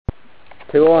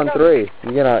2-on-3.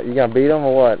 You gonna beat them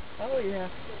or what? Oh yeah.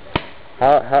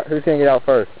 Who's gonna get out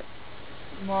first?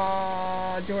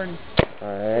 Jordan. All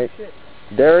right.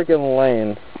 Derek and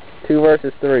Lane. 2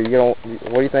 versus 3. What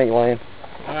do you think, Lane?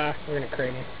 We're gonna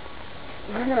crane him.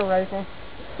 We're gonna race him.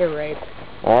 They're race.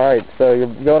 All right. So you're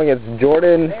going against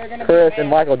Jordan, Chris, and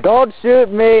Michael. Don't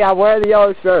shoot me. I wear the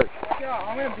yellow shirt.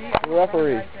 I'm gonna beat the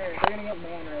referee. Right there. They're gonna get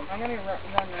man right. I'm gonna run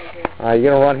right here. All right. You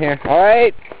gonna run here? All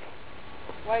right.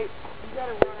 Wait. You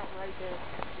gotta run up right there.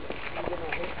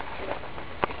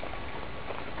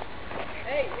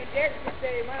 Hey, when Derek can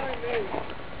stay, you might want to move.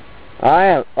 I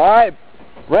am. All right.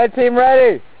 Red team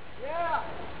ready. Yeah.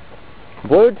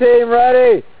 Blue team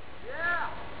ready. Yeah.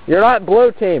 You're not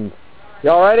blue team.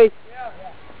 Y'all ready? Yeah.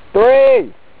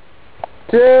 3,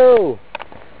 2,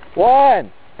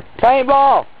 1.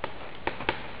 Paintball.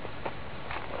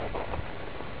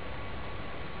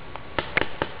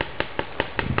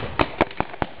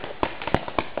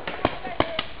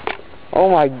 Oh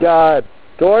my God.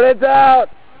 Jordan's out.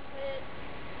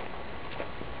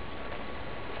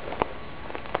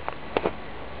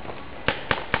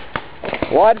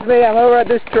 Watch me, I'm over at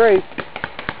this tree.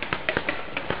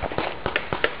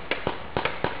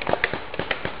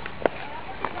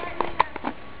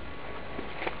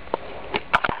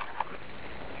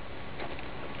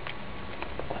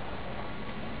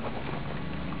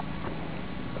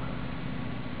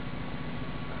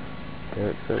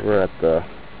 Derek's over at the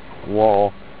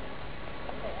wall.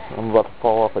 I'm about to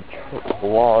fall off a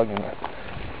log and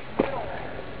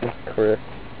this Chris.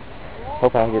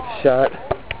 Hope I don't get shot.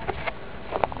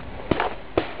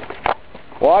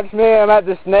 Watch me, I'm at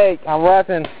the snake. I'm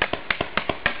roughing.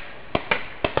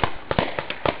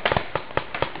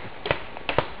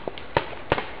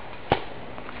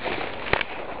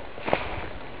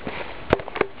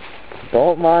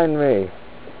 Don't mind me.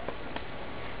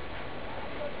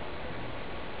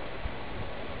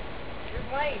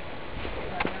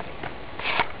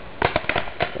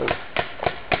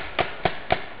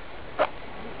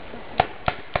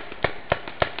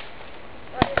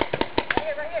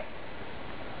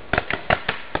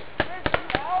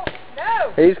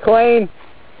 He's clean.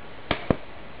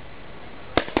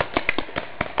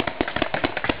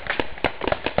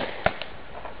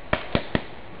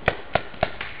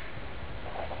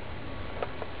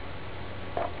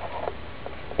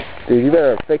 Dude, you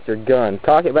better fix your gun.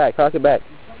 Cock it back, cock it back.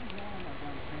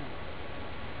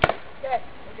 Okay,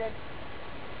 we're good.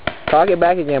 Cock it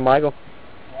back again, Michael.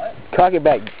 What? Cock it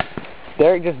back.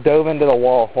 Derek just dove into the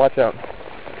wall. Watch out.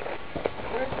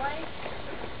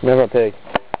 Remember a pig.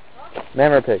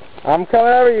 Remember a pig. I'm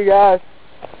coming over you guys.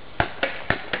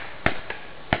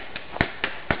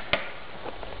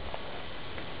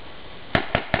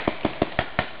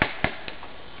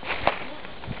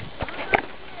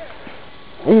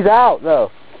 He's out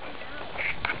though.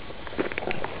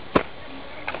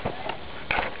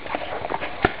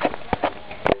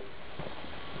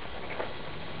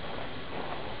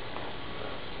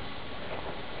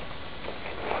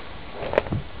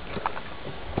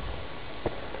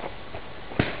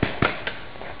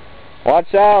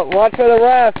 Watch out, watch for the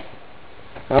ref.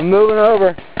 I'm moving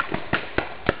over.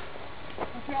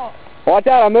 Watch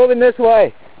out, I'm moving this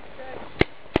way.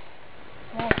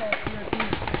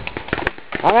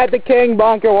 I'm at the king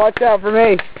bunker, watch out for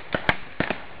me.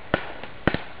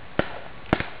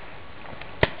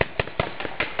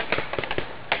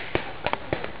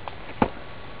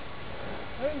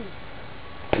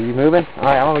 Are you moving?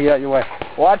 Alright, I'm gonna get out your way.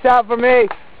 Watch out for me!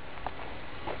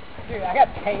 Dude, I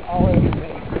got paint all over me.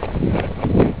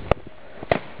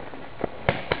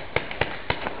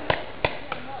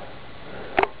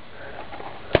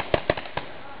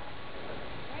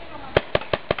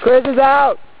 Chris is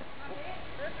out!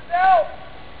 Chris is out!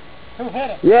 Who hit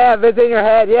it? Yeah, if it's in your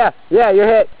head, yeah, you're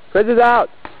hit. Chris is out.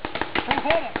 Who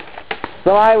hit it?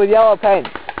 Somebody with yellow paint.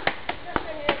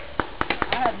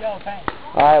 I have yellow paint.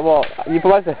 Alright, well, you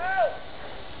must have...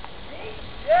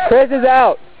 Chris is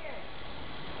out.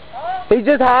 He's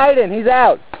just hiding, he's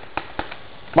out.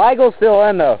 Michael's still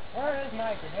in though. Where is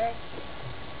Michael, Derek?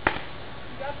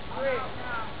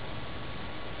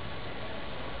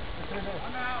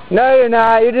 No, you're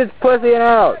not. You're just pussying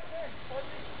out.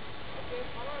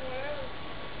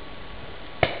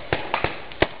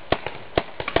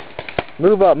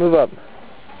 Move up, move up.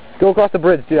 Go across the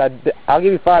bridge, dude. I'll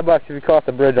give you $5 if you cross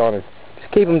the bridge on us.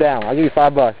 Just keep him down. I'll give you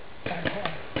 $5.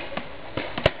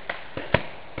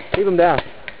 Keep him down.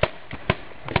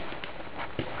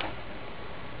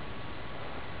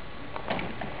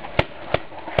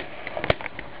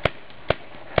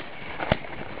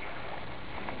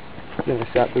 Give a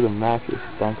shot through the mattress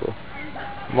bunker.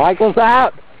 Michael's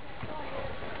out!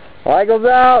 Michael's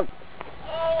out.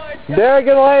 Derek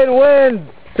and Lane win.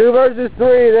 2 versus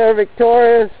 3. They're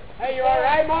victorious. Hey, you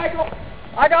alright, Michael?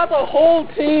 I got the whole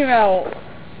team out.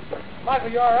 Michael,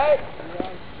 you alright?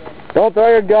 Don't throw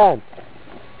your gun.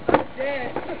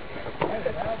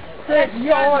 Chris,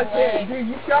 you always did. Dude,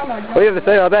 you shot my gun. What do you have to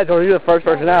say about that, Jordan? You're the first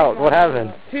person out. What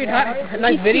happened? Dude,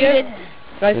 nice video.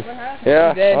 Nice.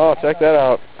 Yeah? Oh, check that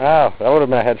out. Ow, that would have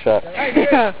been a headshot.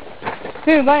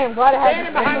 Dude, Lane, I'm glad I had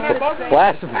you behind that.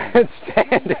 Last man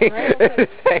standing.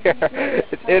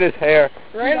 It's in his hair.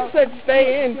 Randall said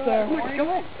stay in, so.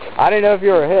 I didn't know if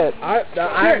you were hit. I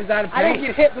was out of paint. I didn't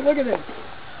get hit, but look at this.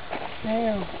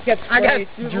 Damn. I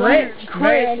got drenched.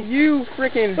 Chris, you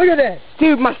freaking. Look at this.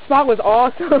 Dude, my spot was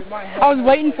awesome. I was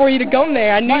waiting for you to go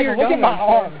there. I knew you were going. Look at my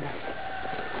arm.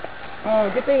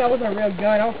 Oh, good thing that wasn't a real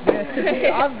gun. I was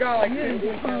pissed. I've got like this.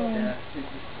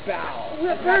 Bow.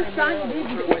 The first time you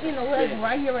hit me in the leg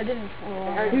right here, I didn't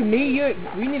fall. Dude, me, you,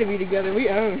 we need to be together. We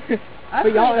own.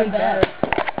 But y'all own better.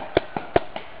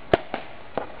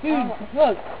 Dude,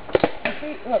 look.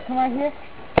 Look, come right here.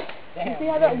 Damn, you see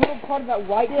how that little part of that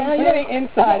white thing is getting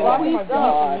inside of it?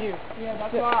 Yeah,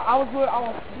 that's why I was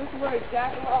this is where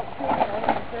exactly what I was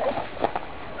doing.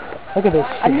 Look at this.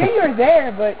 I knew you were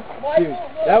there, but Dude,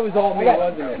 that was all me,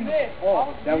 wasn't it?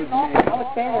 Oh, that was me. I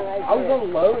was standing right there. I was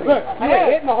unloading. Look, you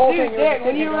were hitting the whole thing.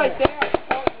 When you were right there,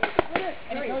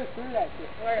 and it goes through that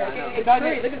shit. It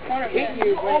doesn't. Look at the corner hit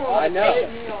you. I know.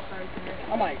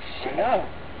 I'm like, shut up.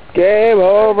 Game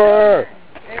over.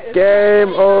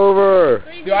 Game over.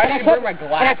 Dude, I didn't bring my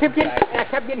glass. I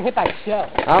kept getting hit by shell.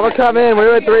 I'm going to come in. We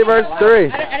were at 3 versus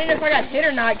 3. I didn't know if I got hit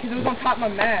or not because it was on top of my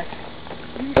mask.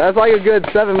 That's like a good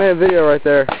 7-minute video right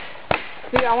there.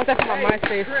 Dude, I want that for my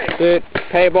MySpace. Dude,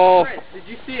 paintball. Did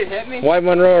you see it hit me? White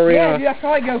Monroe Arena. Yeah, dude, I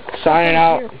saw it go. Signing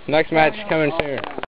out. Next match coming soon.